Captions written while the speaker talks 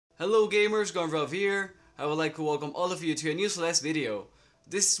Hello gamers, GunRob here. I would like to welcome all of you to a new Celeste video.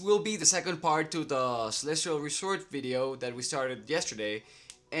 This will be the second part to the Celestial Resort video that we started yesterday.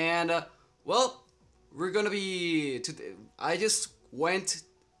 And, well, we're gonna be... I just went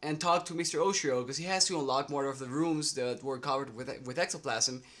and talked to Mr. Oshiro because he has to unlock more of the rooms that were covered with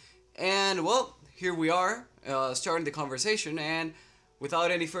ectoplasm. And, well, here we are, starting the conversation, and without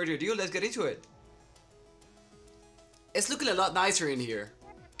any further ado, let's get into it. It's looking a lot nicer in here.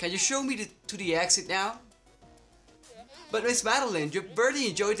 Can you show me to the exit now? But Miss Madeline, you've barely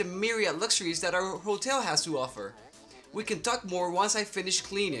enjoyed the myriad luxuries that our hotel has to offer. We can talk more once I finish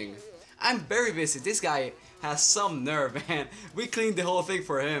cleaning. I'm very busy. This guy has some nerve, man. We cleaned the whole thing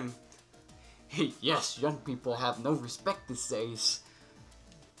for him. Yes, young people have no respect these days.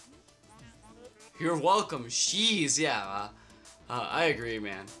 You're welcome. Jeez, yeah. I agree,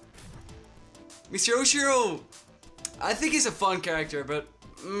 man. Mr. Oshiro, I think he's a fun character, but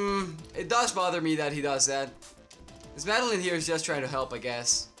it does bother me that he does that. Miss Madeline here is just trying to help, I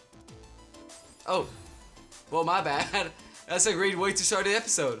guess. Oh, well, my bad. That's a great way to start the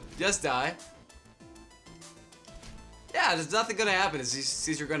episode. Just die. Yeah, there's nothing gonna happen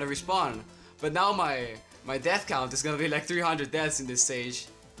since you're gonna respawn. But now my death count is gonna be like 300 deaths in this stage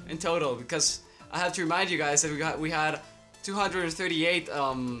in total, because I have to remind you guys that we had 238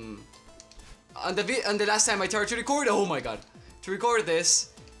 on the last time I tried to record. Oh my god, to record this.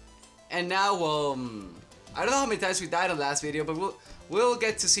 And now, I don't know how many times we died on the last video, but we'll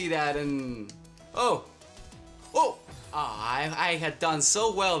get to see that. And I had done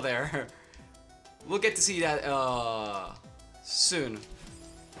so well there. We'll get to see that soon.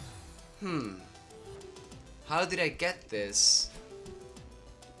 How did I get this?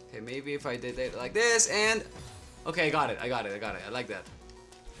 Okay, maybe if I did it like this and okay, I got it. I like that.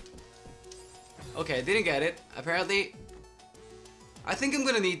 Okay, I didn't get it. Apparently, I think I'm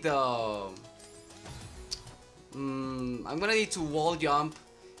gonna need the... I'm gonna need to wall jump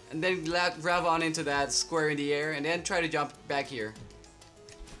and then grab on into that square in the air and then try to jump back here.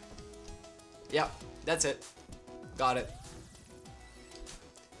 Yep, that's it. Got it.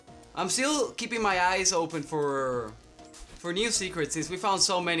 I'm still keeping my eyes open for new secrets since we found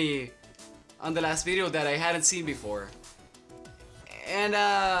so many on the last video that I hadn't seen before. And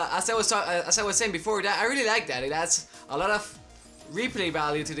as I was saying before, that I really like that. It adds a lot of replay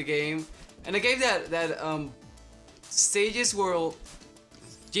value to the game, and I gave that stages were...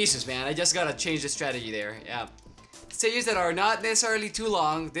 Jesus, man, I just gotta change the strategy there. Yeah, stages that are not necessarily too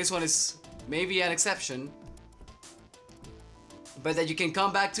long. This one is maybe an exception, but that you can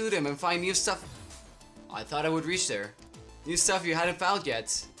come back to them and find new stuff. I thought I would reach there. New stuff you hadn't found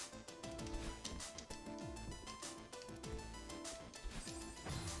yet.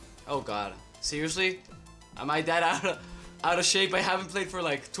 Oh god, seriously? Am I that out of shape? I haven't played for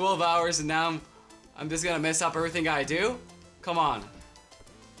like 12 hours and now I'm just gonna mess up everything I do? Come on.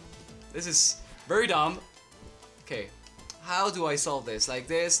 This is very dumb. Okay, how do I solve this? Like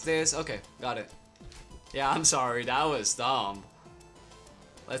this, okay, got it. Yeah, I'm sorry, that was dumb.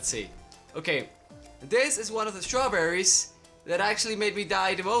 Let's see. Okay, this is one of the strawberries that actually made me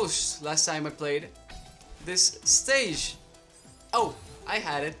die the most last time I played this stage. Oh, I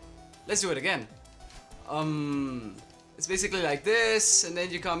had it. Let's do it again. It's basically like this, and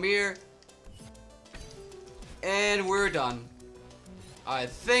then you come here, and we're done. I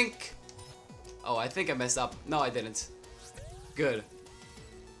think... Oh, I think I messed up. No, I didn't. Good.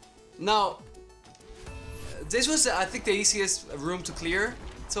 Now, this was, I think, the easiest room to clear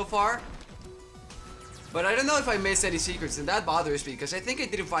so far. But I don't know if I missed any secrets, and that bothers me, because I think I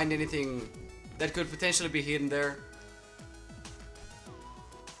didn't find anything that could potentially be hidden there.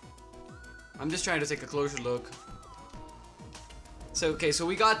 I'm just trying to take a closer look. So, okay, so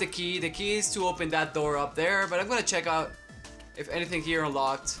we got the key. The key is to open that door up there, but I'm gonna check out if anything here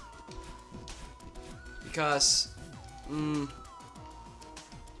unlocked. Because,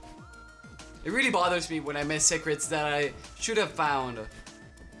 it really bothers me when I miss secrets that I should have found.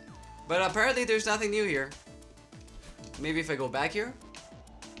 But apparently there's nothing new here. Maybe if I go back here?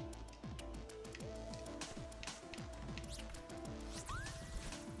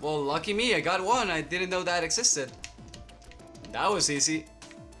 Well, lucky me, I got one. I didn't know that existed. That was easy.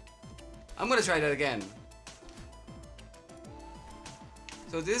 I'm gonna try that again.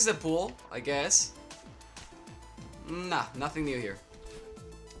 So this is a pool, I guess. Nah, nothing new here.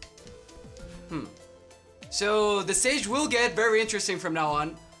 So the stage will get very interesting from now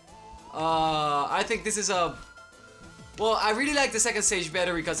on. I think this is a... Well, I really like the second stage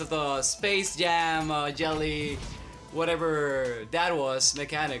better because of the Space Jam, Jelly, whatever that was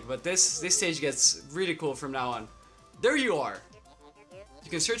mechanic. But this stage gets really cool from now on. There you are.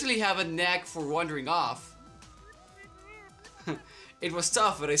 You can certainly have a knack for wandering off. It was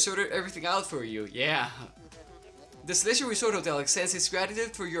tough, but I sorted everything out for you. Yeah. The Celeste Resort Hotel extends its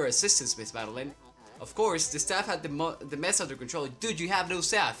gratitude for your assistance, Miss Madeline. Of course, the staff had the mess under control. Dude, you have no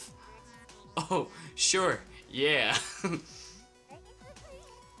staff. Oh, sure. Yeah.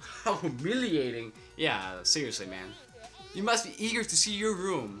 How humiliating. Yeah, seriously, man. You must be eager to see your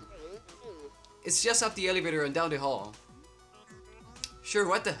room. It's just up the elevator and down the hall. Sure,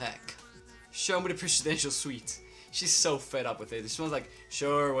 what the heck? Show me the presidential suite. She's so fed up with it. She was like,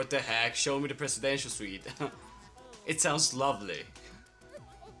 sure, what the heck? Show me the presidential suite. It sounds lovely.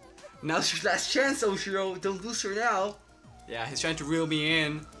 Now's your last chance, Oshiro. Don't lose her now. Yeah, he's trying to reel me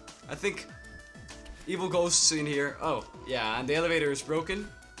in. I think evil ghosts in here. Oh, yeah, and the elevator is broken.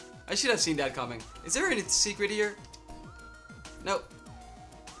 I should have seen that coming. Is there any secret here? Nope.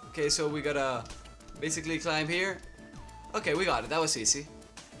 Okay, so we gotta basically climb here. Okay, we got it. That was easy.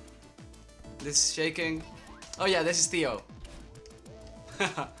 This is shaking. Oh yeah, this is Theo.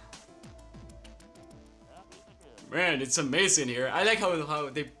 Man, it's amazing here. I like how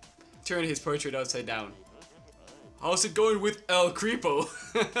they turn his portrait upside down. How's it going with El Creepo?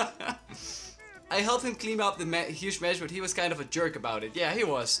 I helped him clean up the huge mess, but he was kind of a jerk about it. Yeah, he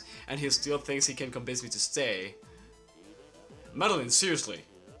was. And he still thinks he can convince me to stay. Madeline, seriously.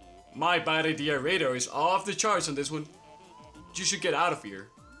 My bad idea radar is off the charts on this one. You should get out of here.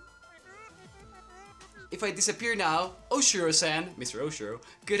 If I disappear now, Oshiro-san, Mr. Oshiro,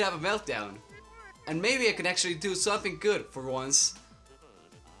 could have a meltdown. And maybe I can actually do something good for once.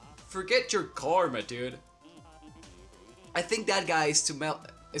 Forget your karma, dude. I think that guy is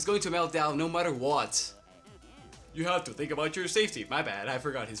going to melt down no matter what. You have to think about your safety. My bad, I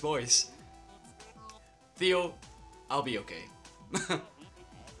forgot his voice. Theo, I'll be okay.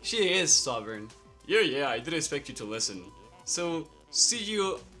 She is stubborn. Yeah, I didn't expect you to listen. So, see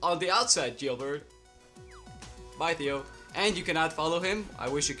you on the outside, jailbird. Bye, Theo. And you cannot follow him. I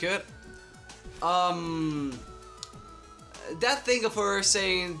wish you could. That thing of her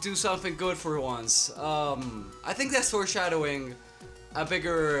saying do something good for once. I think that's foreshadowing a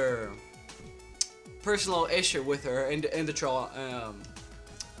bigger personal issue with her in the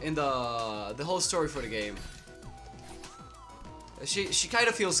whole story for the game. She kind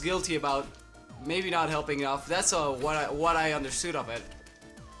of feels guilty about maybe not helping enough. That's what I understood of it.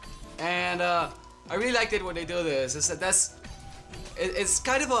 And I really liked it when they do this. It's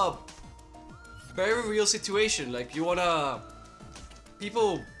kind of a very real situation. Like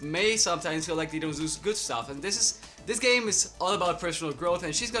people may sometimes feel like they don't do good stuff, and this game is all about personal growth,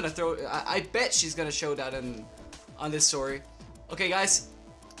 and she's gonna I bet she's gonna show that on this story. Okay, guys,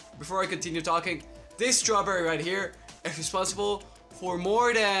 before I continue talking, this strawberry right here is responsible for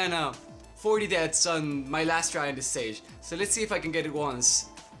more than 40 deaths on my last try on this stage. So let's see if I can get it once.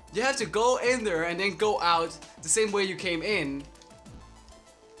 You have to go in there and then go out the same way you came in.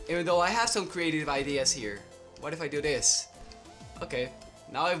 Even though I have some creative ideas here. What if I do this? Okay,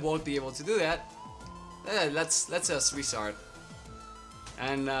 now I won't be able to do that. Let's just restart.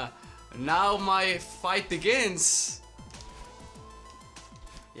 And now my fight begins.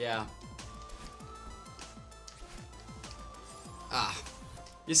 Yeah.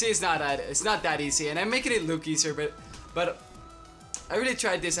 You see, it's not that easy, and I'm making it look easier, but I really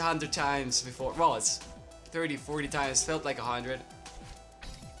tried this 100 times before. Well, it's 30, 40 times. Felt like 100.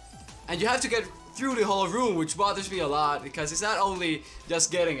 And you have to get through the whole room, which bothers me a lot because it's not only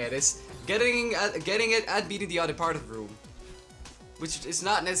just getting it; it's getting it and beating the other part of the room, which is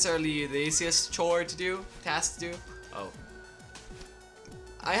not necessarily the easiest chore to do, task to do. Oh,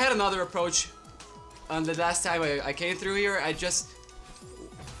 I had another approach. On the last time I came through here, I just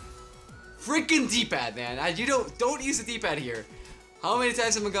freaking D-pad, man. You don't use the D-pad here. How many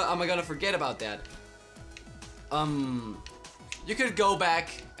times am I gonna forget about that? You could go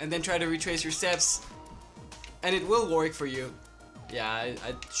back and then try to retrace your steps, and it will work for you. Yeah, I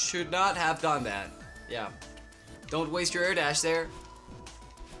should not have done that. Yeah, don't waste your air dash there.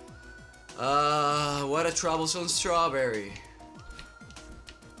 What a troublesome strawberry.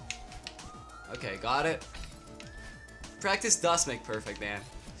 Okay, got it. Practice does make perfect, man.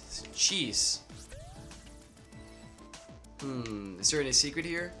 Jeez. Is there any secret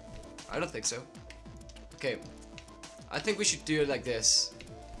here? I don't think so. Okay. I think we should do it like this.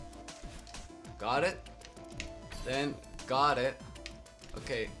 Got it. Then, got it.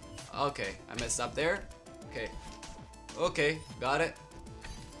 Okay. Okay, I messed up there. Okay. Okay, got it.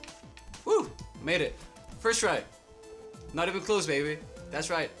 Woo! Made it. First try. Not even close, baby. That's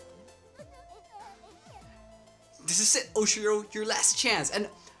right. This is it, Oshiro, your last chance. And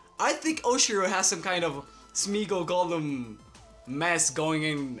I think Oshiro has some kind of Smeagol Golem mess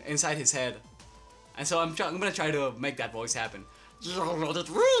going inside his head. And so I'm gonna try to make that voice happen. You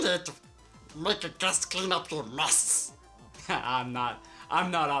read it. Make a guest clean up your mess. I'm not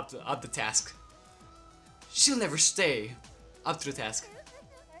up to task. She'll never stay up to the task.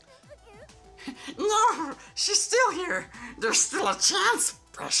 No, she's still here. There's still a chance,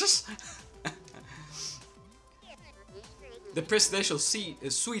 precious. The presidential suite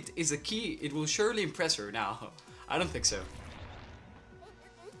is a key. It will surely impress her now. I don't think so.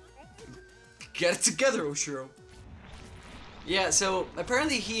 Get it together, Oshiro. Yeah, so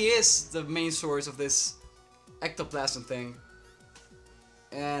apparently he is the main source of this ectoplasm thing.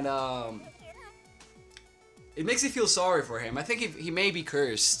 And it makes me feel sorry for him. I think he may be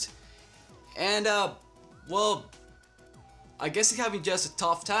cursed. And well, I guess he's having just a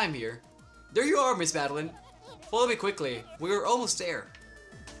tough time here. There you are, Miss Madeline. Follow me quickly. We're almost there.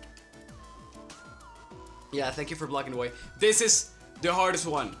 Yeah, thank you for blocking the way. This is the hardest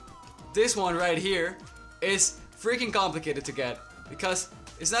one. This one right here is freaking complicated to get because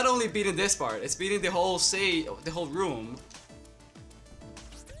it's not only beating this part, it's beating the whole room.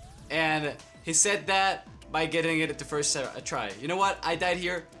 And he said that by getting it at the first try. You know what? I died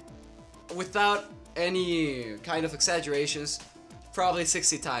here without any kind of exaggerations, probably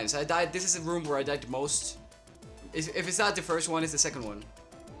 60 times. I died. This is a room where I died the most. If it's not the first one, it's the second one.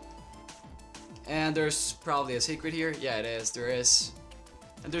 And there's probably a secret here. Yeah, it is. There is.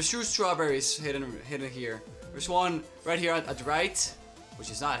 And there's 2 strawberries hidden here. There's one right here at the right,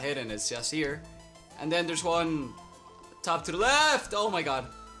 which is not hidden. It's just here. And then there's one top to the left. Oh my god.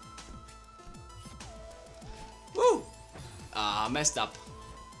 Woo! Messed up.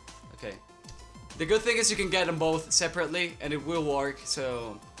 Okay. The good thing is you can get them both separately, and it will work.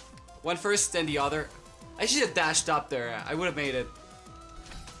 So, one first, then the other. I should have dashed up there. I would have made it.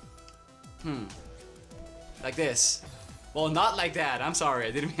 Like this. Well, not like that. I'm sorry.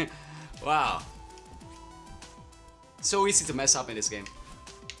 I didn't mean... Wow. So easy to mess up in this game.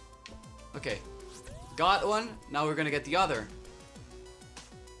 Okay. Got one. Now we're gonna get the other.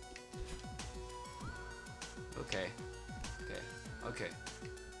 Okay. Okay. Okay.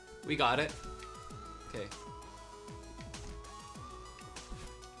 We got it. Okay.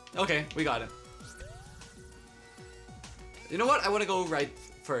 Okay, we got it. You know what? I want to go right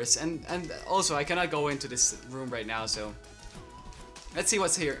first, and also I cannot go into this room right now, so let's see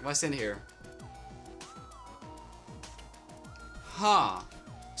what's here. What's in here? Huh?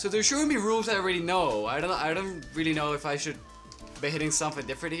 So they're showing me rooms I already know. I don't really know if I should be hitting something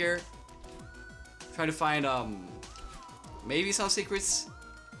different here. Trying to find maybe some secrets,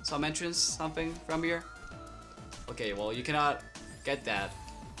 some entrance, something from here. Okay, well you cannot get that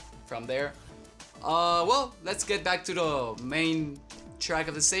from there. Well, let's get back to the main track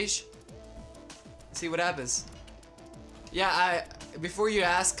of the stage. See what happens. Yeah, before you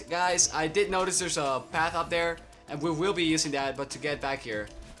ask, guys, I did notice there's a path up there, and we will be using that, but to get back here.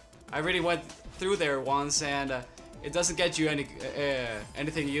 I already went through there once, and it doesn't get you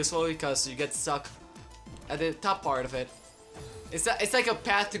anything useful because you get stuck at the top part of it. It's like a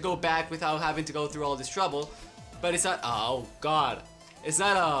path to go back without having to go through all this trouble, but it's not. Oh God, it's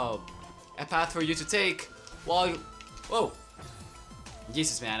not a path for you to take while you... Whoa!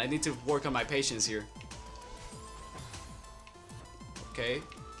 Jesus, man, I need to work on my patience here. Okay.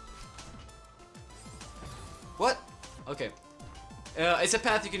 What? Okay. It's a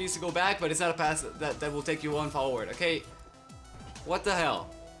path you can use to go back, but it's not a path that will take you on forward, okay? What the hell?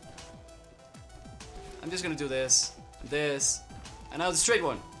 I'm just gonna do this, and now the straight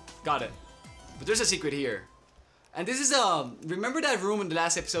one. Got it. But there's a secret here. And this is, remember that room in the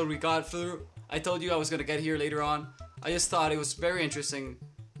last episode we got through? I told you I was gonna get here later on. I just thought it was very interesting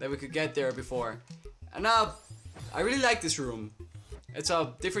that we could get there before. And I really like this room. It's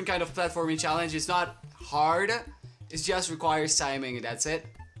a different kind of platforming challenge. It's not hard. It just requires timing, and that's it.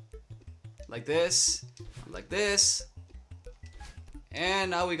 Like this, like this.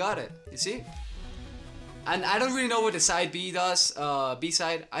 And now we got it, you see? And I don't really know what the side B does,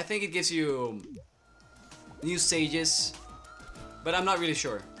 B-side. I think it gives you new stages, but I'm not really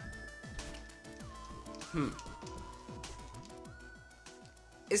sure.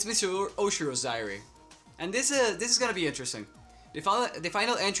 It's Mr. Oshiro's diary, and this is gonna be interesting. The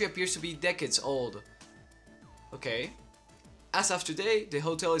final entry appears to be decades old. Okay. As of today, the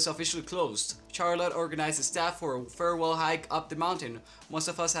hotel is officially closed. Charlotte organized the staff for a farewell hike up the mountain. Most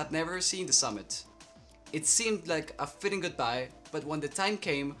of us have never seen the summit. It seemed like a fitting goodbye, but when the time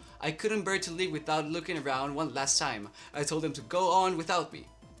came, I couldn't bear to leave without looking around one last time. I told them to go on without me.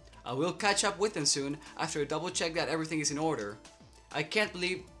 I will catch up with them soon after I double check that everything is in order. I can't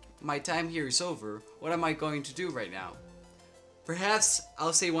believe my time here is over. What am I going to do right now? Perhaps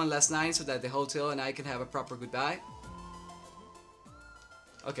I'll say one last line so that the hotel and I can have a proper goodbye.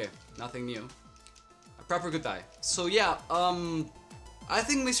 Okay, nothing new. A proper goodbye. So yeah, I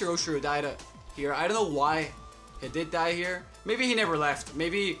think Mr. Oshiro died here. I don't know why he did die here. Maybe he never left.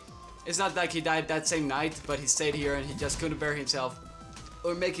 Maybe it's not like he died that same night, but he stayed here and he just couldn't bear himself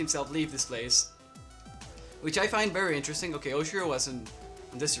or make himself leave this place. Which I find very interesting. Okay, Oshiro was in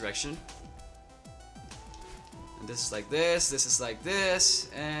this direction. And this is like this is like this,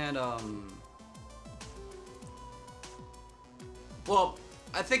 and well,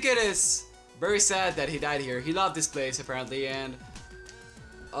 I think it is very sad that he died here. He loved this place apparently, and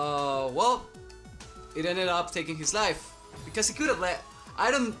well, it ended up taking his life because he could have left.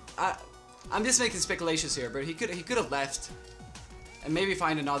 I'm just making speculations here, but he could have left and maybe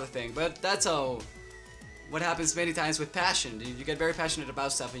find another thing. But that's what happens many times with passion. You get very passionate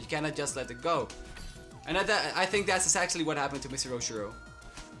about stuff and you cannot just let it go. And I think that's exactly what happened to Mr. Oshiro.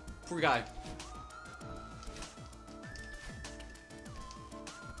 Poor guy.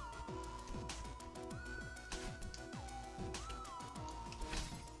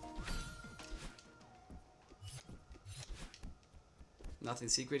 Nothing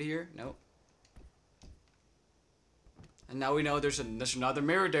secret here? Nope. And now we know there's another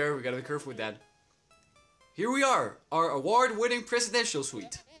mirror there. We gotta be careful with that. Here we are, our award-winning presidential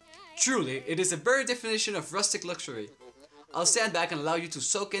suite. Truly, it is the very definition of rustic luxury. I'll stand back and allow you to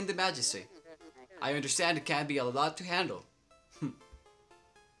soak in the majesty. I understand it can be a lot to handle.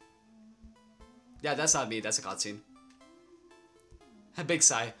 Yeah, that's not me, that's a cutscene. A big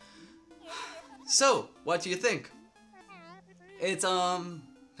sigh. So, what do you think?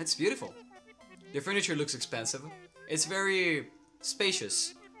 It's beautiful. The furniture looks expensive. It's very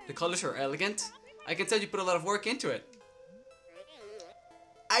spacious. The colors are elegant. I can tell you put a lot of work into it.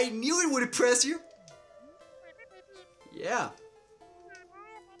 I knew it would impress you. Yeah.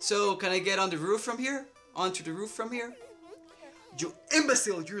 So, can I get on the roof from here? Onto the roof from here? You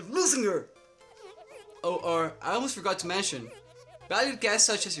imbecile, you're losing her! Oh, or I almost forgot to mention. Valued guests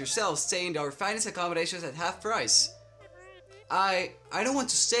such as yourself stay in our finest accommodations at half price. I don't want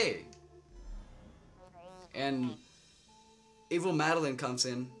to stay. And evil Madeline comes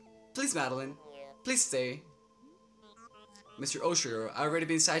in. Please, Madeline. Please stay. Mr. Oshiro, I've already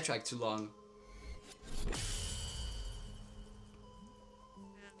been sidetracked too long.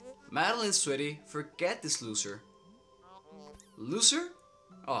 Madeline, sweetie, forget this loser. Loser?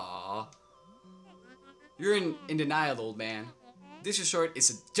 Aww. You're in denial, old man. This resort is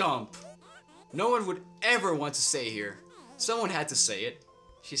a dump. No one would ever want to stay here. Someone had to say it.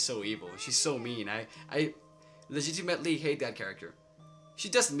 She's so evil. She's so mean. I legitimately hate that character. She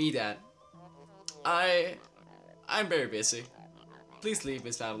does me that. I'm very busy. Please leave,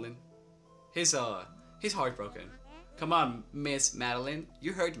 Miss Madeline. He's heartbroken. Come on, Miss Madeline.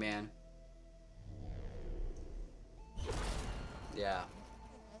 You hurt, man. Yeah.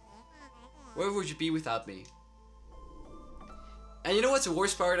 Where would you be without me? And you know what's the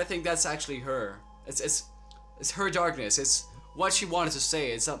worst part? I think that's actually her. It's her darkness. It's what she wanted to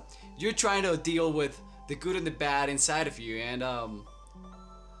say. It's you're trying to deal with the good and the bad inside of you, and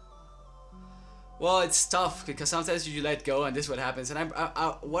well, it's tough because sometimes you let go, and this is what happens. And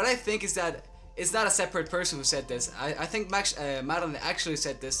what I think is that it's not a separate person who said this. I think Madeline actually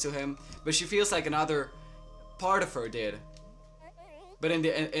said this to him, but she feels like another part of her did. But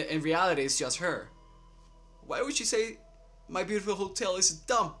in reality, it's just her. Why would she say, "My beautiful hotel is a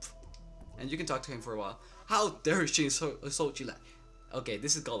dump"? And you can talk to him for a while. How dare she insult you like? Okay,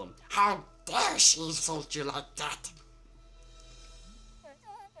 this is Gollum. How dare she insult you like that?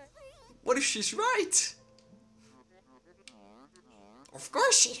 What if she's right? Of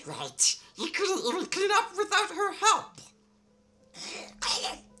course she's right. You couldn't even clean up without her help.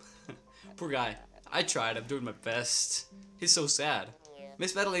 Poor guy. I tried. I'm doing my best. He's so sad.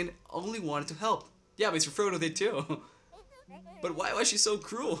 Miss Madeline only wanted to help. Yeah, Mr. Frodo did too. But why was she so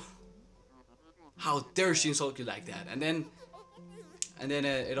cruel? How dare she insult you like that? And then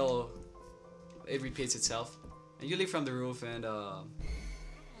it repeats itself. And you leave from the roof, and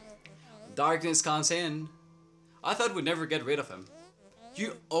darkness comes in. I thought we'd never get rid of him.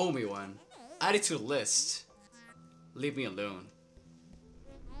 You owe me one. Add it to the list. Leave me alone.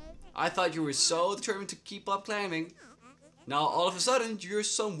 I thought you were so determined to keep up climbing. Now all of a sudden you're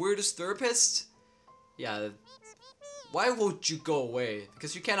some weirdest therapist. Yeah. Why won't you go away?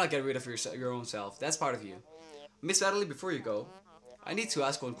 Because you cannot get rid of your own self. That's part of you. Miss Madeline, before you go, I need to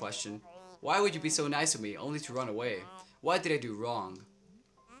ask one question. Why would you be so nice to me only to run away? What did I do wrong?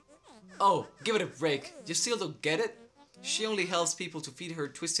 Oh, give it a break. You still don't get it? She only helps people to feed her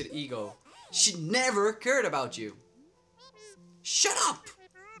twisted ego. She never cared about you. Shut up!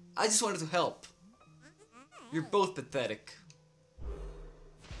 I just wanted to help. You're both pathetic.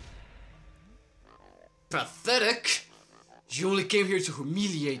 Pathetic? You only came here to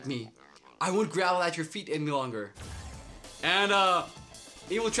humiliate me. I won't grovel at your feet any longer. And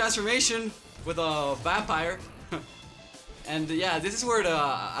evil transformation with a vampire. And yeah, this is where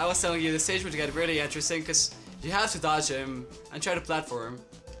I was telling you the stage would get really interesting because you have to dodge him and try to platform.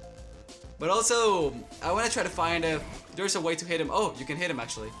 But also, I want to try to find if there's a way to hit him. Oh, you can hit him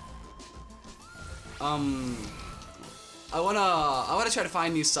actually. I wanna try to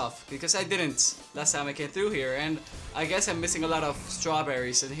find new stuff because I didn't last time I came through here, and I guess I'm missing a lot of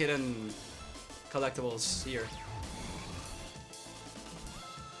strawberries and hidden collectibles here.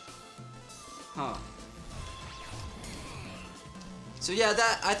 Huh. So yeah,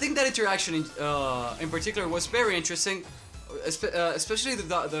 I think that interaction in particular was very interesting, especially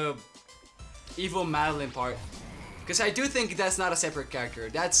the evil Madeline part, because I do think that's not a separate character.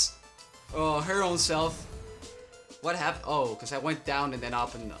 That's her own self. What happened? Oh, because I went down and then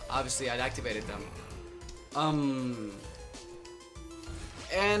up, and obviously I'd activated them.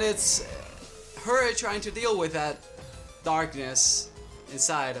 And it's her trying to deal with that darkness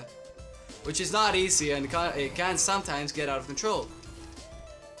inside, which is not easy, and it can sometimes get out of control.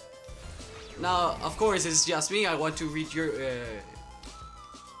 Now, of course, it's just me. I want to read your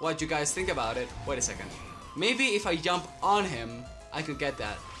what you guys think about it. Wait a second. Maybe if I jump on him, I could get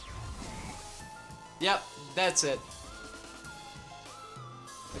that. Yep, that's it.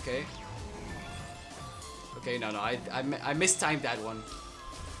 Okay. Okay, no, I mistimed that one.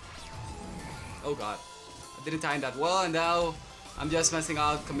 Oh god. I didn't time that well, and now I'm just messing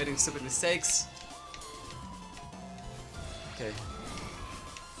up, committing stupid mistakes. Okay.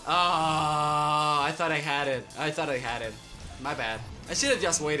 Ah, I thought I had it. My bad. I should have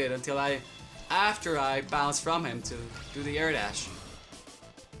just waited until after I bounced from him to do the air dash.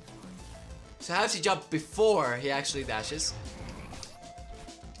 So I have to jump before he actually dashes.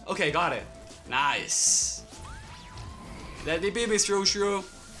 Okay, got it. Nice. Let me be Mr. Oshiro.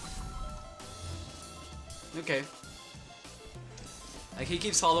 Okay. Like he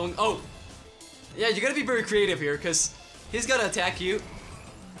keeps following. Oh! Yeah, you gotta be very creative here, because he's gonna attack you.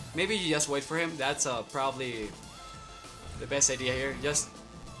 Maybe you just wait for him. That's probably the best idea here. Just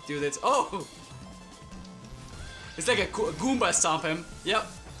do this. Oh! It's like a Goomba stomp him. Yep.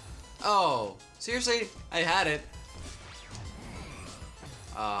 Oh, seriously? I had it.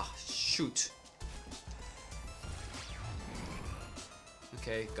 Shoot.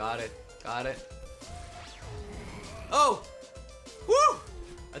 Okay, got it. Got it. Oh! Woo!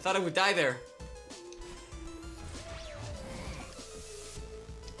 I thought I would die there.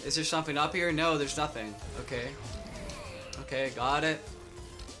 Is there something up here? No, there's nothing. Okay. Okay, got it.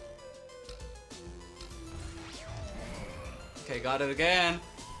 Okay, got it again.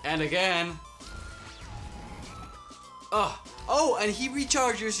 And again. Oh, oh, and he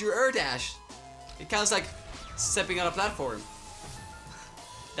recharges your air dash. It counts like stepping on a platform.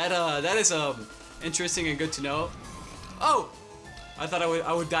 That is interesting and good to know. Oh, I thought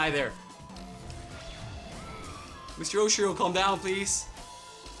I would die there. Mr. Oshiro, calm down, please.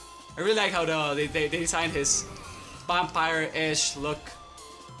 I really like how they designed his vampire-ish look.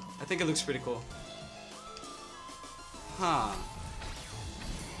 I think it looks pretty cool. Huh.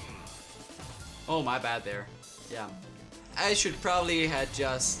 Oh, my bad there. Yeah. I should probably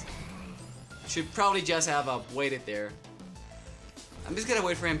just have waited there. I'm just gonna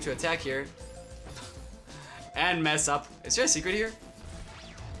wait for him to attack here. And mess up. Is there a secret here?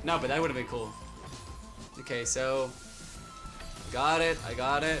 No, but that would have been cool. Okay, so got it, I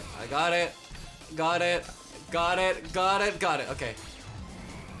got it, I got it, got it, got it, got it, got it, okay.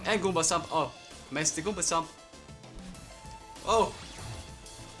 And Goomba Stomp. Oh, missed the Goomba Stomp. Oh.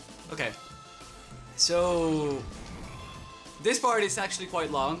 Okay. So this part is actually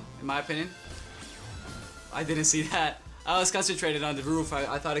quite long, in my opinion. I didn't see that. I was concentrated on the roof.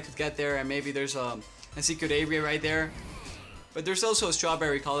 I thought I could get there, and maybe there's a secret area right there. But there's also a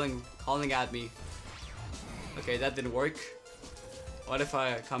strawberry calling at me. Okay, that didn't work. What if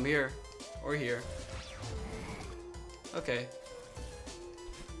I come here or here? Okay.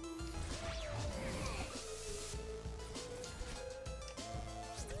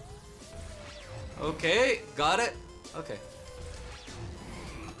 Okay, got it. Okay.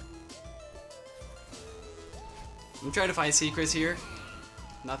 I'm trying to find secrets here.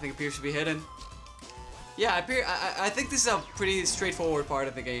 Nothing appears to be hidden. Yeah, I think this is a pretty straightforward part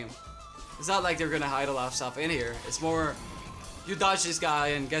of the game. It's not like they're gonna hide a lot of stuff in here. It's more, you dodge this guy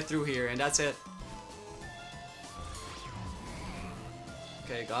and get through here, and that's it.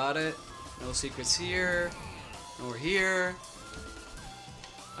 Okay, got it. No secrets here. Nor here.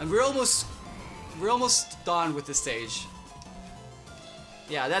 And we're almost done with the stage.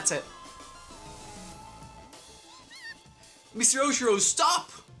 Yeah, that's it. Mr. Oshiro,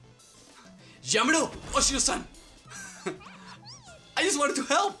 stop! Yamano, Oshiro-san! I just wanted to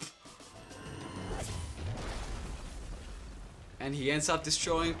help! And he ends up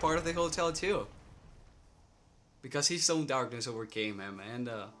destroying part of the hotel too. Because his own darkness overcame him, and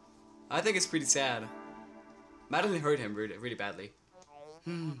I think it's pretty sad. Madeline hurt him really badly.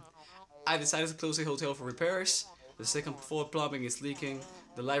 I decided to close the hotel for repairs. The second floor plumbing is leaking.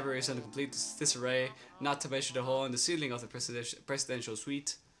 The library is in a complete disarray, not to mention the hole in the ceiling of the presidential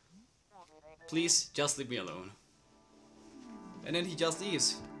suite. Please, just leave me alone. And then he just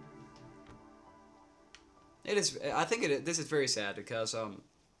leaves. I think this is very sad because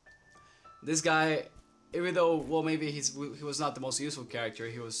this guy, even though, well, maybe he was not the most useful character,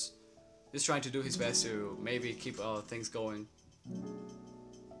 he was just trying to do his best to maybe keep things going.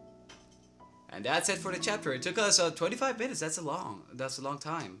 And that's it for the chapter. It took us 25 minutes. That's a long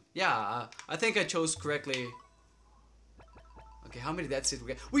time. Yeah, I think I chose correctly. Okay, how many deaths did we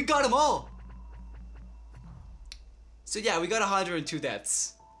get? We got them all! So yeah, we got 102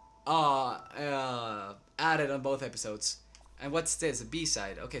 deaths. Added on both episodes. And what's this? A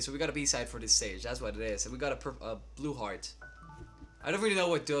B-side. Okay, so we got a B-side for this stage. That's what it is. And we got a blue heart. I don't really know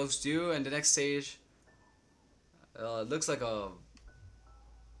what those do. And the next stage looks like a...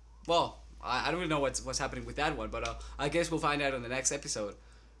 Well, I don't really know what's happening with that one. But I guess we'll find out on the next episode.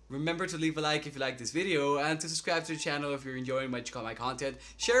 Remember to leave a like if you like this video. And to subscribe to the channel if you're enjoying my content.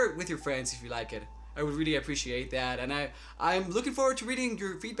 Share it with your friends if you like it. I would really appreciate that, and I'm looking forward to reading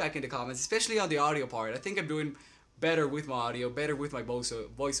your feedback in the comments, especially on the audio part. I think I'm doing better with my audio, better with my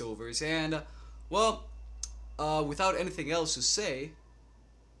voiceovers, and, well, without anything else to say,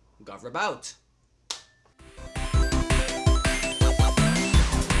 GunRob out.